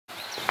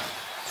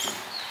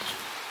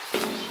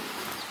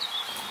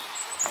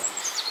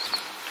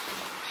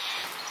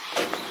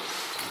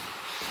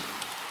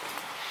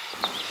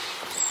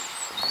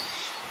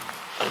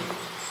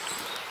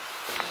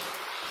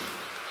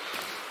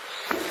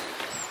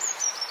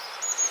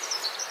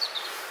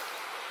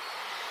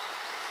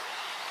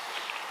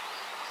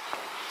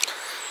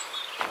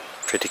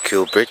Pretty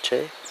cool bridge,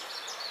 eh?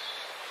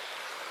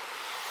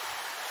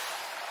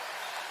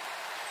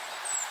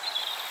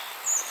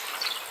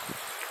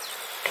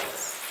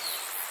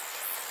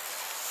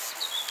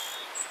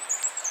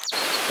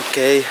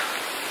 Okay,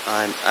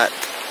 I'm at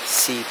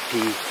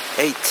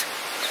CP8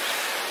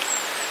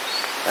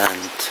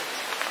 and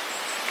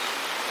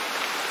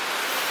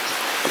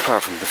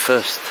apart from the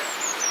first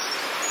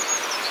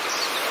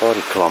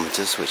 40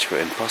 kilometers, which were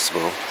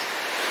impossible,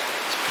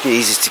 it's pretty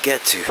easy to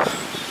get to.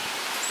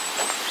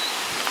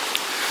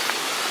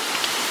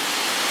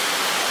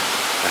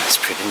 That's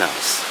pretty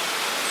nice.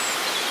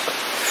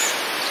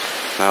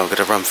 Now we're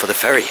gonna run for the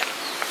ferry.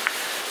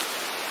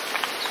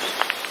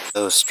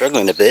 So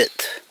struggling a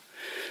bit.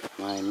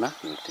 My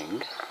mapping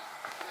thing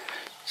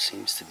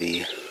seems to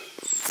be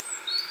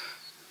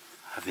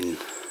having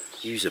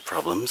user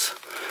problems,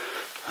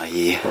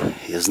 i.e.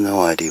 he has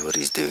no idea what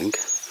he's doing.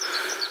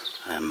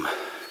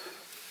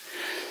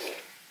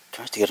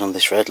 Trying to get on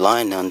this red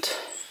line and it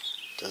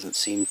doesn't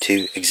seem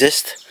to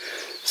exist,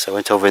 so I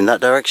went over in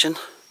that direction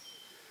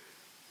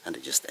and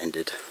it just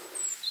ended.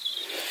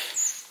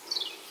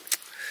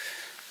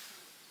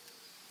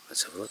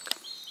 Let's have a look.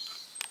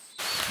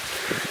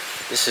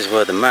 This is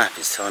where the map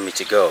is telling me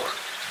to go.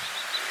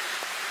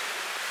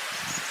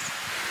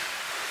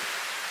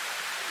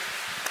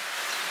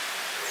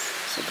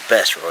 It's not the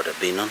best road I've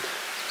been on.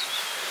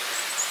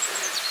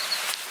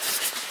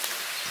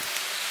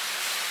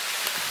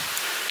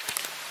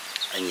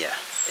 And yeah,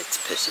 it's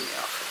pissing me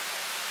off.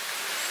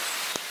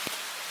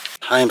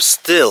 I am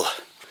still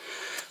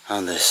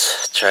on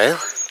this trail.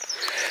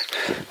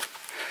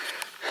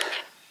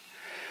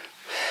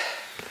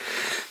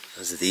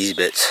 Those are these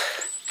bits.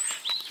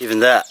 Even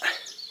that,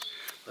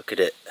 look at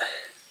it.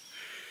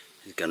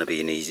 It's gonna be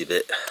an easy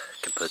bit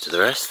compared to the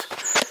rest.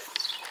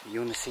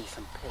 You wanna see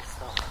some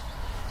pissed off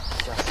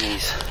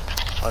Japanese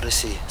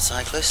Odyssey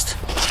cyclist?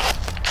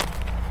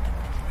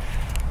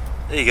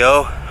 There you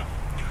go.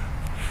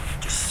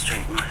 Just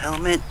straighten my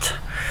helmet.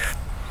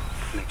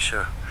 Make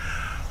sure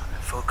I'm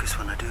in focus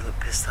when I do look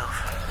pissed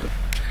off.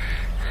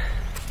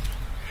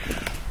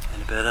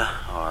 Any better?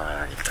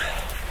 Alright.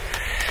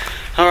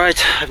 Alright,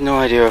 I have no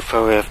idea how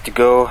far we have to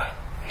go.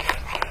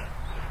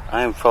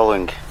 I am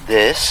following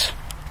this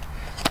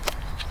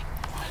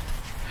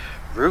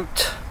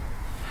route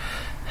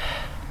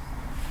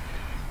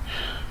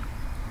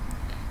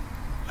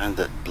and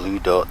that blue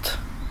dot.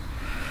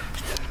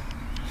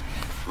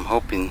 I'm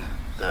hoping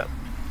that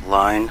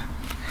line,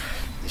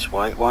 this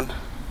white one,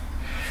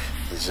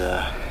 is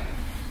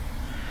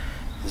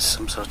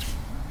some sort of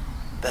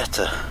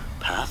better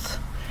path.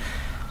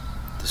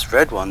 This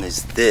red one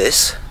is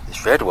this.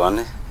 This red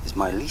one is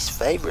my least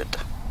favorite.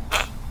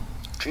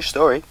 True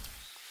story.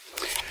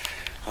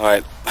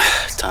 Alright,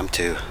 time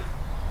to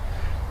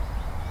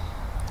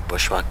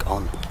bushwhack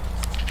on.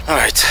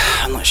 Alright,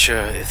 I'm not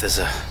sure if there's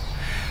a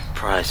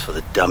prize for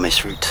the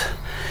dumbest route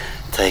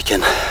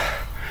taken,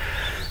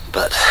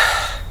 but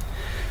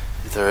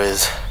if there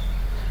is,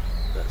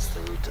 that's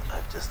the route that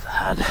I've just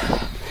had.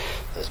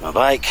 There's my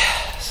bike,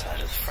 side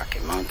of the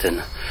fracking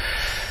mountain.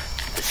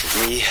 This is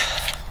me.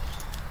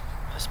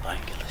 Just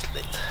buying a little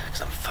bit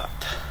because I'm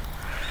fucked.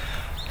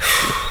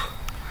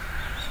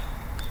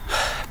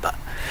 But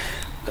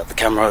got the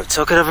camera out,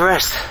 so I could have a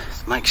rest.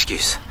 It's my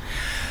excuse.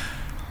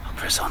 I'll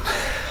press on.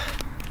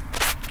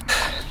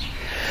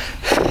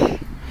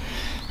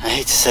 I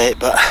hate to say it,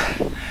 but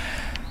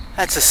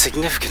that's a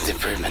significant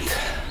improvement.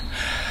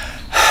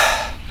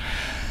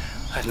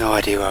 I have no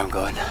idea where I'm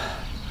going.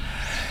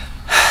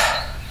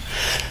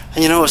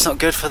 And you know what's not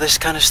good for this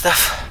kind of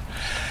stuff?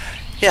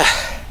 Yeah,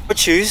 road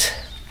shoes,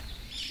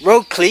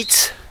 road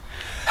cleats.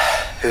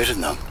 Who would have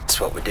known? That's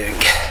what we're doing.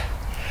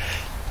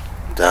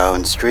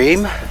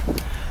 Downstream,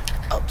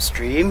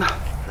 upstream,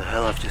 the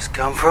hell I've just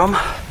come from.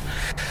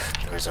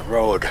 There's a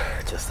road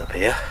just up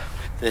here.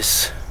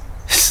 This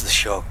is the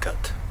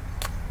shortcut.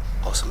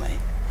 Awesome, eh?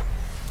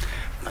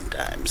 Fun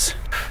times.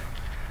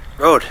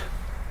 Road.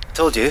 I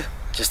told you,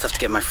 just have to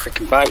get my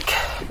freaking bike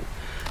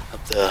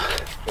up the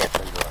left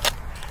hand door.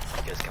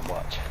 You guys can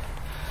watch.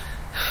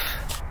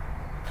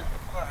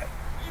 Alright.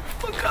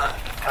 Oh God.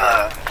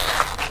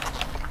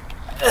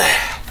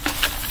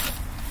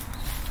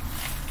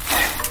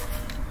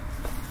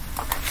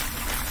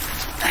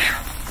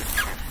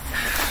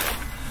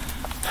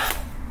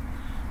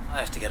 I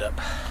have to get up.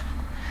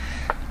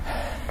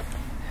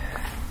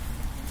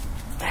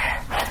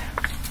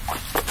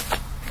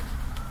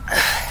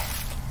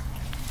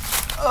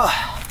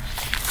 Oh.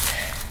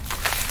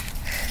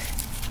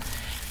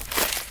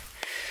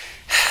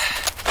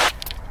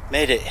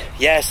 Made it.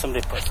 Yeah,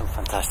 somebody put some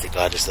fantastic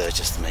ladders there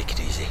just to make it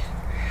easy.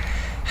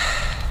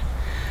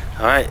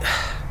 Alright,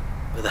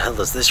 where the hell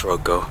does this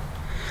road go?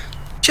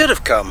 Should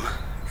have come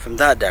from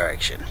that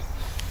direction.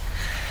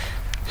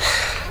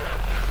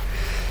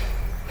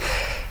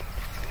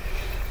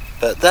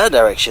 But that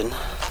direction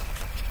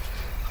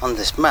on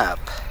this map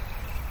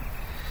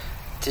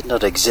did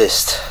not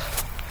exist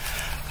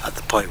at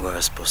the point where I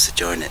was supposed to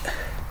join it.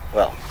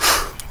 Well,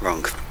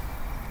 wrong.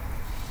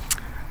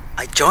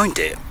 I joined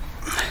it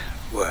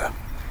where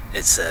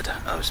it said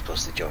I was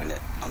supposed to join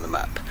it on the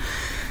map,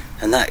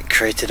 and that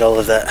created all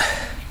of that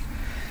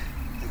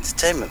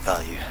entertainment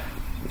value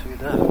through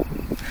that.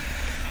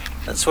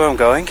 That's where I'm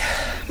going.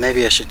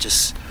 Maybe I should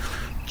just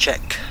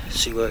check,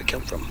 see where it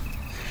came from,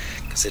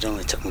 because it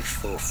only took me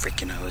 4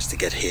 freaking hours to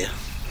get here.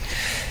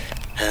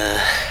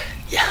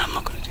 Yeah, I'm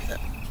not going to do that.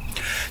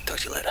 Talk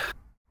to you later.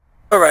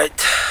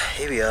 Alright,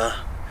 here we are.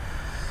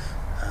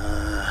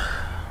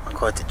 I'm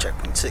quite at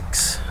checkpoint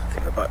 6. I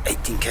think we're about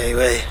 18k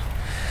away.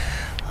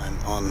 I'm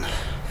on a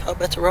far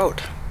better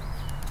road.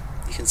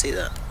 You can see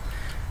that.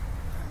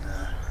 And,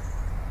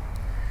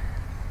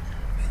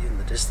 viewing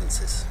the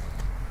distances.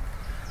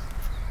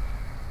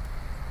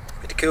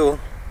 Pretty cool.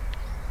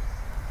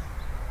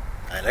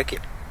 I like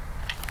it.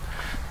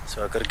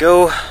 So I've got to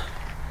go. A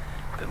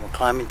bit more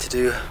climbing to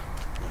do.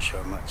 Not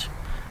sure how much.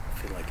 I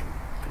feel like I'm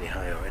pretty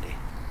high already.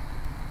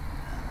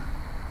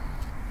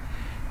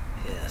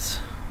 Yes.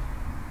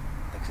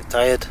 Legs are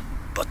tired.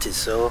 Butt is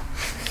sore.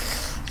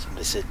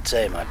 Somebody said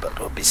say my butt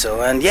will be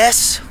sore, and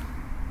yes!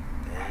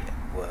 They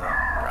were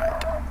right.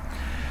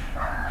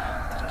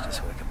 Did I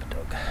just wake up a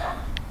dog?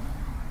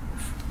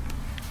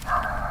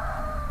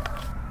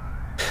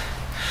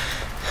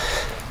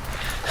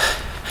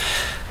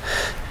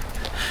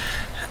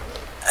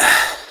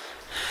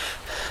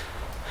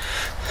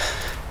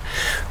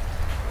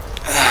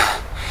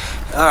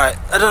 Alright,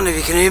 I don't know if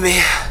you can hear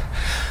me.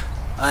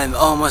 I'm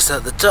almost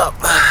at the top.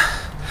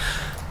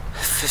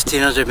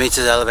 1500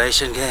 meters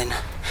elevation gain.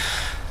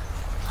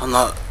 I'm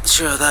not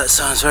sure that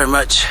sounds very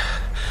much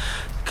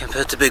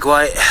compared to Big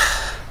White,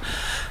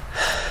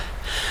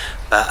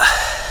 but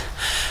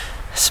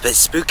it's a bit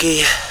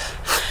spooky.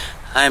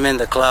 I'm in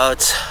the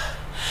clouds.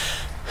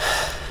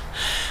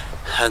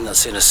 I've not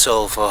seen a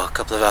soul for a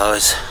couple of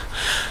hours.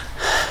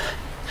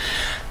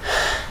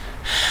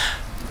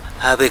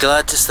 I'll be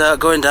glad to start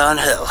going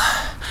downhill.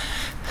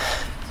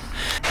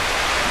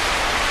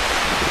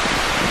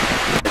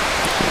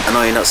 I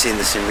know you're not seeing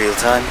this in real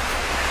time,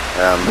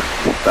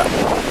 but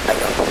I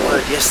got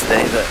word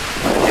yesterday that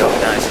one of the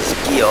organisers,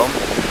 Guillaume,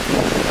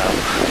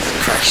 has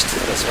crashed.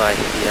 That's why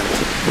he and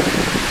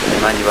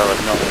Emmanuel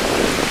have not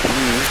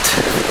moved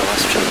for the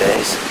last few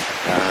days.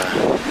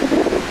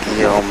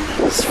 Guillaume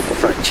has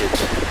fractured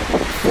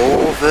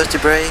 4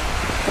 vertebrae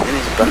in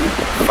his back,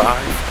 5.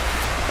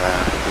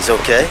 He's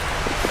okay,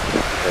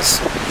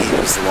 because he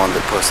was the one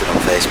that posted on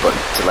Facebook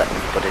to let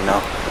everybody know.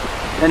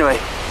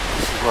 Anyway,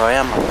 this is where I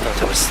am. I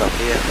thought I would stop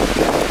here and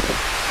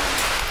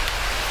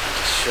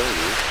just show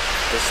you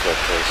this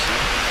location,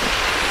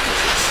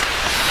 because it's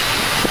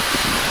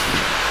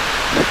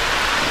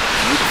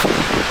beautiful.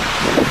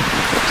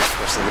 Just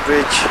crossing the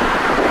bridge.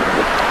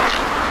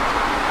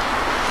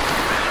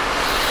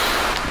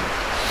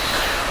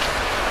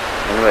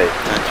 Anyway,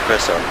 time to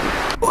press on.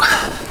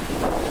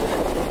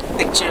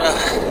 Picture,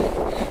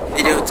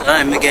 video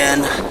time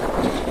again.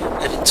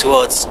 Headed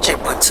towards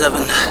checkpoint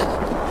 7.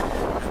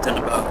 I've done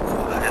about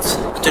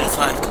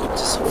 25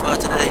 kilometers so far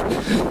today.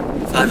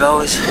 5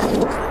 hours.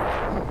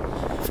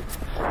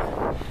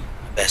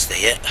 Best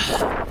day yet.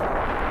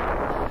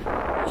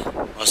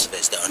 Most of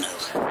it's downhill.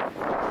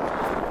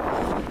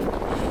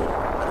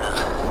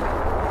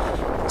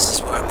 But, this is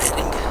where I'm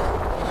heading.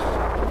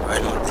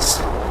 Right on this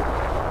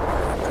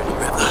pretty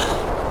river.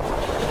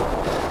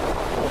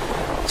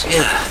 So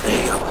yeah, there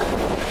you go.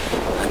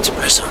 Time to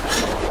press on.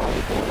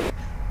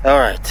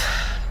 Alright.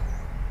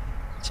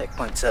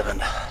 Checkpoint 7.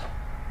 That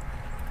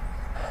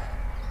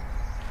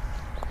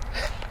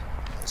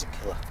was a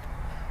killer.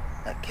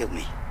 That killed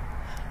me.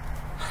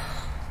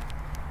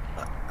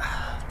 But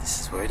this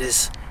is where it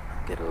is.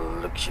 Get a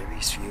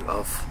luxurious view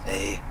of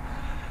a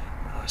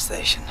power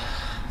station,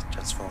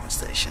 transformer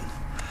station.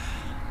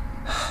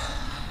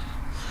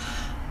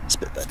 It's a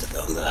bit better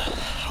down there.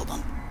 Hold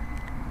on.